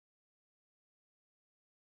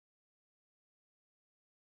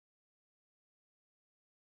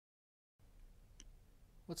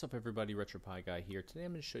What's up everybody, RetroPie Guy here. Today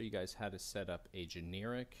I'm going to show you guys how to set up a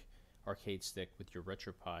generic arcade stick with your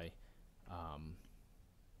RetroPie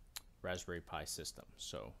Raspberry Pi system.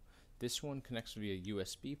 So this one connects via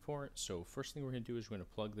USB port. So first thing we're going to do is we're going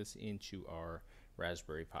to plug this into our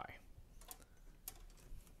Raspberry Pi.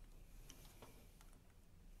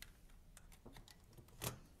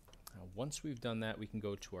 Now, once we've done that, we can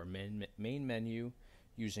go to our main menu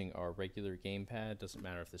using our regular gamepad. Doesn't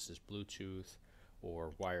matter if this is Bluetooth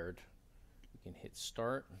or wired. We can hit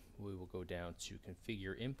start. We will go down to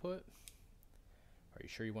configure input. Are you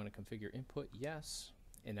sure you want to configure input? Yes.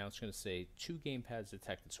 And now it's going to say 2 gamepads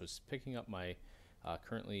detected. So it's picking up my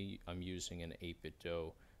currently I'm using an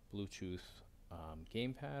 8BitDo Bluetooth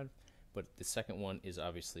gamepad, but the second one is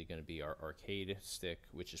obviously going to be our arcade stick,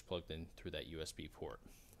 which is plugged in through that USB port.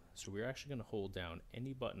 So we're actually going to hold down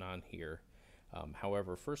any button on here.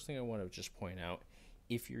 However, first thing I want to just point out,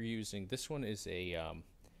 if you're using, this one is a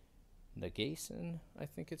Nagason, I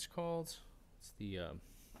think it's called. It's the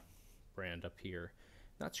brand up here.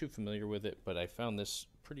 Not too familiar with it, but I found this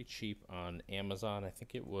pretty cheap on Amazon. I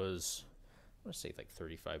think it was, I want to say like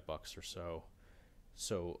 35 bucks or so.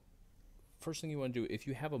 So first thing you want to do, if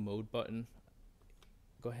you have a mode button,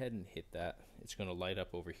 go ahead and hit that. It's going to light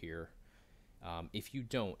up over here. If you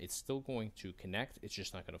don't, it's still going to connect. It's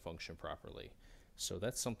just not going to function properly. So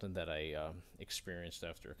that's something that I experienced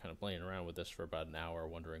after kind of playing around with this for about an hour,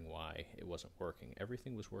 wondering why it wasn't working.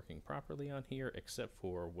 Everything was working properly on here, except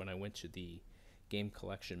for when I went to the game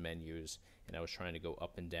collection menus and I was trying to go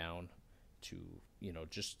up and down to, you know,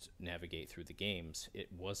 just navigate through the games. It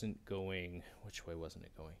wasn't going, which way wasn't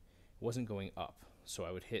it going? It wasn't going up. So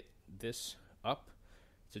I would hit this up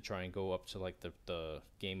to try and go up to like the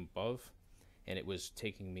game above, and it was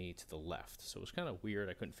taking me to the left. So it was kind of weird.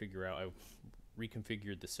 I couldn't figure out. I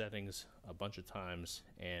reconfigured the settings a bunch of times,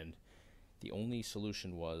 and the only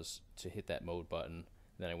solution was to hit that mode button.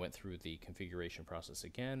 Then I went through the configuration process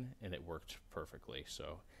again, and it worked perfectly.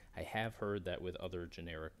 So I have heard that with other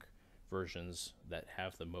generic versions that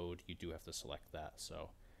have the mode, you do have to select that.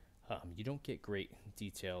 So you don't get great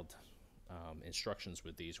detailed instructions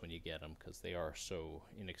with these when you get them, because they are so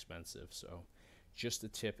inexpensive. So just a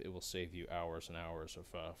tip, it will save you hours and hours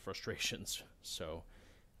of frustrations. So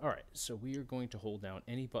alright, so we are going to hold down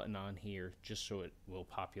any button on here just so it will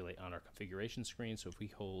populate on our configuration screen. So if we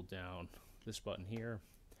hold down this button here,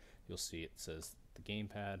 you'll see it says the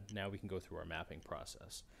gamepad. Now we can go through our mapping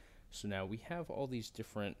process. So now we have all these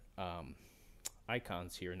different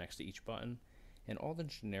icons here next to each button, and all the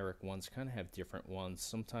generic ones kind of have different ones.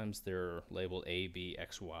 Sometimes they're labeled A, B,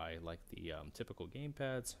 X, Y, like the typical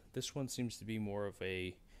gamepads. This one seems to be more of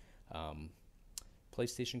a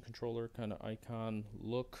PlayStation controller kind of icon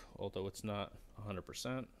look, although it's not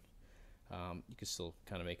 100%. You can still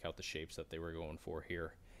kind of make out the shapes that they were going for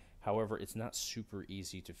here. However, it's not super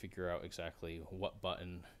easy to figure out exactly what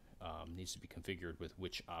button needs to be configured with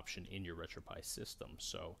which option in your RetroPie system.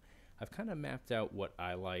 So I've kind of mapped out what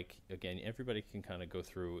I like. Again, everybody can kind of go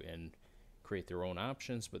through and create their own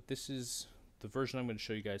options, but this is the version I'm going to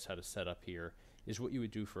show you guys how to set up here is what you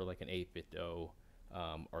would do for like an 8BitDo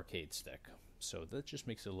arcade stick. So that just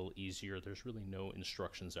makes it a little easier. There's really no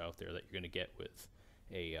instructions out there that you're going to get with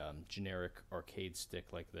a generic arcade stick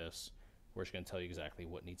like this, where it's going to tell you exactly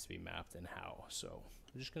what needs to be mapped and how. So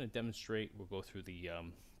I'm just going to demonstrate. We'll go through the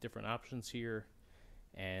different options here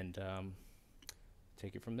and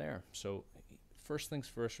take it from there. So first things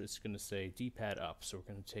first, it's going to say D-pad up. So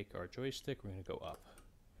we're going to take our joystick, we're going to go up.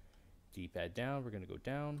 D-pad down, we're going to go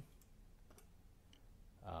down.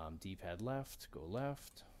 D-pad left, go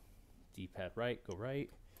left. D-pad right, go right.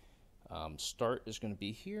 Start is going to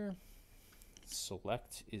be here.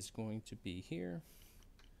 Select is going to be here.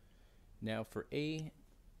 Now for A,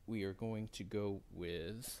 we are going to go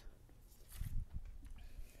with,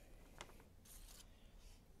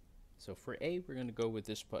 so for A, we're going to go with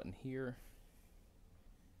this button here,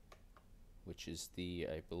 which is the,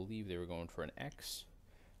 I believe they were going for an X.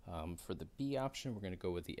 For the B option, we're going to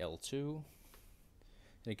go with the L2.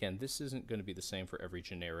 And again, this isn't going to be the same for every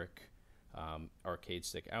generic arcade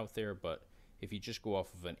stick out there, but if you just go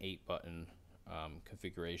off of an 8-button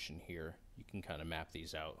configuration here, you can kind of map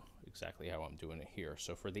these out exactly how I'm doing it here.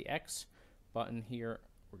 So for the X button here,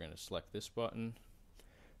 we're going to select this button.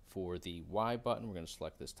 For the Y button, we're going to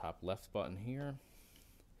select this top left button here.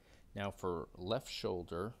 Now for left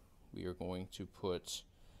shoulder, we are going to put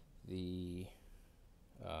the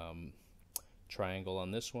triangle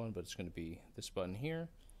on this one, but it's going to be this button here.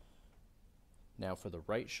 Now for the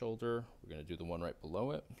right shoulder, we're going to do the one right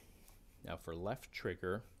below it. Now for left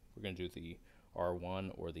trigger, we're going to do the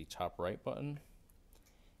R1 or the top right button.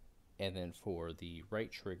 And then for the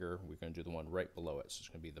right trigger, we're going to do the one right below it. So it's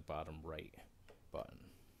going to be the bottom right button.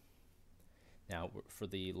 Now for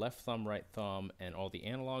the left thumb, right thumb, and all the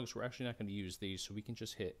analogs, we're actually not going to use these. So we can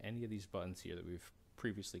just hit any of these buttons here that we've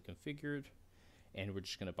previously configured. And we're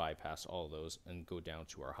just going to bypass all of those and go down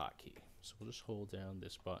to our hotkey. So we'll just hold down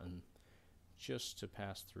this button just to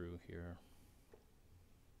pass through here.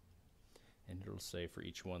 And it'll say for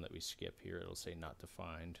each one that we skip here, it'll say not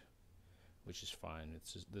defined, which is fine.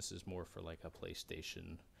 This is more for like a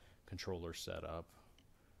PlayStation controller setup,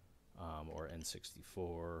 or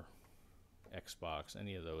N64, Xbox,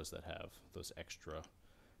 any of those that have those extra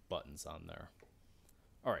buttons on there.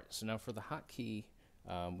 All right, so now for the hotkey,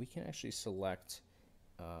 we can actually select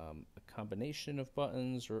a combination of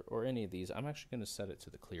buttons or any of these. I'm actually going to set it to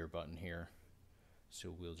the clear button here.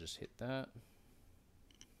 So we'll just hit that.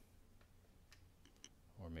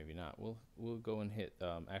 Or maybe not. We'll go and hit,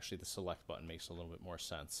 actually the select button makes a little bit more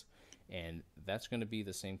sense. And that's going to be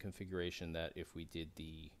the same configuration that if we did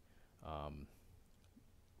the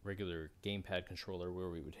regular gamepad controller where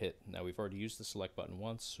we would hit. Now we've already used the select button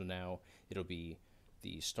once, so now it'll be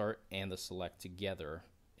the start and the select together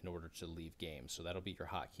in order to leave games. So that'll be your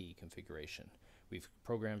hotkey configuration. We've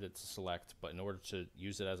programmed it to select, but in order to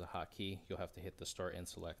use it as a hotkey, you'll have to hit the start and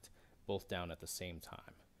select both down at the same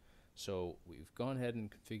time. So we've gone ahead and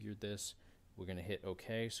configured this. We're going to hit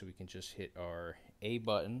OK, so we can just hit our A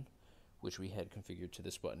button, which we had configured to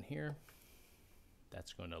this button here.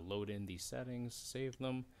 That's going to load in these settings, save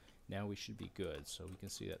them. Now we should be good. So we can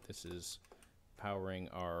see that this is powering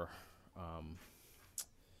our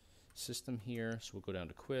system here. So we'll go down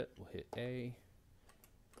to quit, we'll hit A.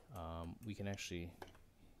 We can actually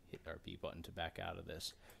hit our B button to back out of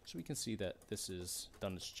this. So we can see that this has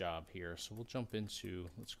done its job here. So we'll jump into,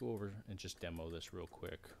 let's go over and just demo this real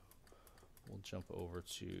quick. We'll jump over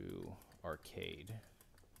to arcade,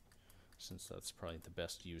 since that's probably the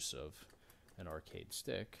best use of an arcade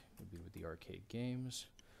stick, would be with the arcade games.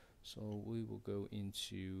 So we will go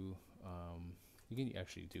into, you can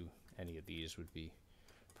actually do any of these would be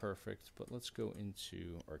perfect, but let's go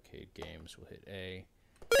into arcade games. We'll hit A.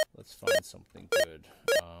 Let's find something good.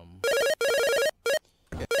 Let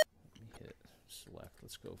me hit select.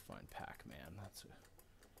 Let's go find Pac-Man. That's an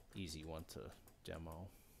easy one to demo.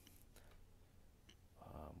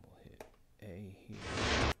 We'll hit A here.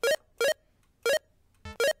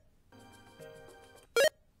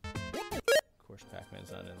 Of course,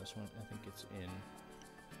 Pac-Man's not in this one. I think it's in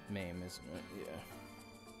MAME, isn't it? Yeah.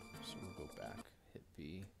 So we'll go back, hit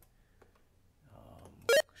B.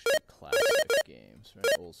 Classic games, right?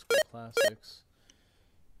 Old school classics.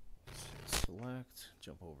 Select,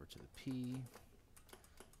 jump over to the P.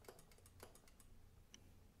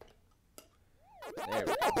 There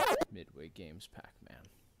we go. Midway Games Pac-Man.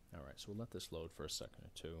 Alright, so we'll let this load for a second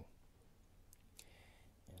or two.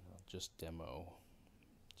 And I'll just demo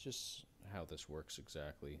just how this works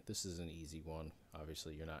exactly. This is an easy one.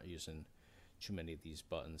 Obviously, you're not using too many of these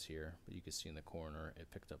buttons here, but you can see in the corner it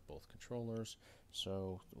picked up both controllers.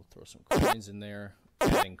 So we'll throw some coins in there.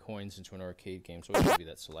 Adding coins into an arcade game, so it'll be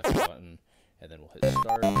that select button, and then we'll hit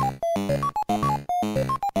start. See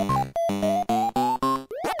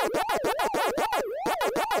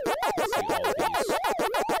all of these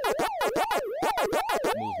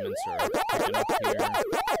movements are picking up here.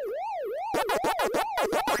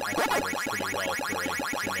 Actually works pretty well for a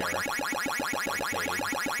generic arcade.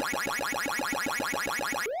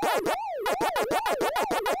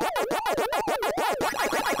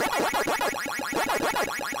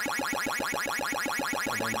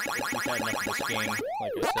 Game,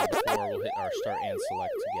 like I said before, we'll hit our start and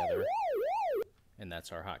select together, and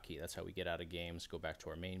that's our hotkey. That's how we get out of games. Go back to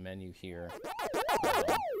our main menu here.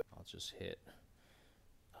 I'll just hit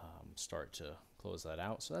start to close that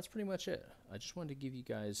out. So that's pretty much it. I just wanted to give you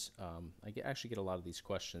guys, I actually get a lot of these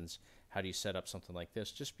questions. How do you set up something like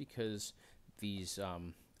this? Just because these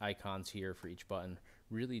icons here for each button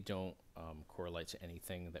really don't correlate to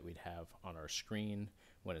anything that we'd have on our screen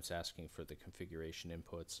when it's asking for the configuration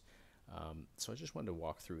inputs. So I just wanted to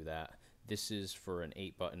walk through that. This is for an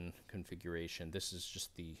 8-button configuration. This is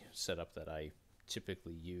just the setup that I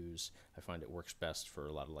typically use. I find it works best for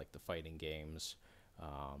a lot of like the fighting games,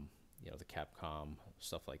 you know, the Capcom,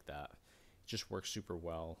 stuff like that. It just works super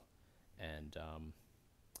well, and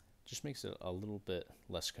just makes it a little bit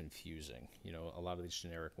less confusing. You know, a lot of these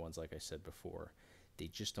generic ones, like I said before, they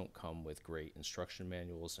just don't come with great instruction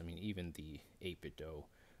manuals. I mean, even the 8BitDo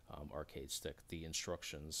arcade stick, the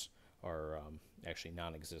instructions are actually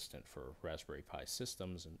non-existent for Raspberry Pi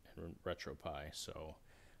systems and RetroPie, so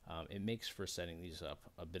it makes for setting these up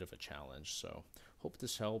a bit of a challenge. So hope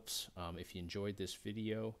this helps. If you enjoyed this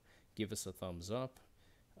video, give us a thumbs up.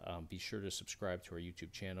 Be sure to subscribe to our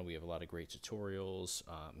YouTube channel. We have a lot of great tutorials,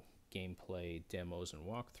 gameplay, demos, and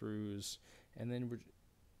walkthroughs. And then we're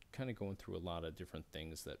kind of going through a lot of different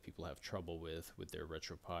things that people have trouble with their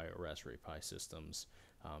RetroPie or Raspberry Pi systems,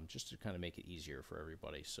 just to kind of make it easier for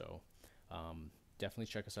everybody. So definitely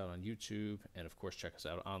check us out on YouTube, and of course check us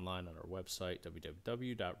out online on our website,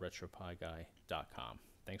 www.retropieguy.com.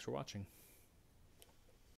 Thanks for watching.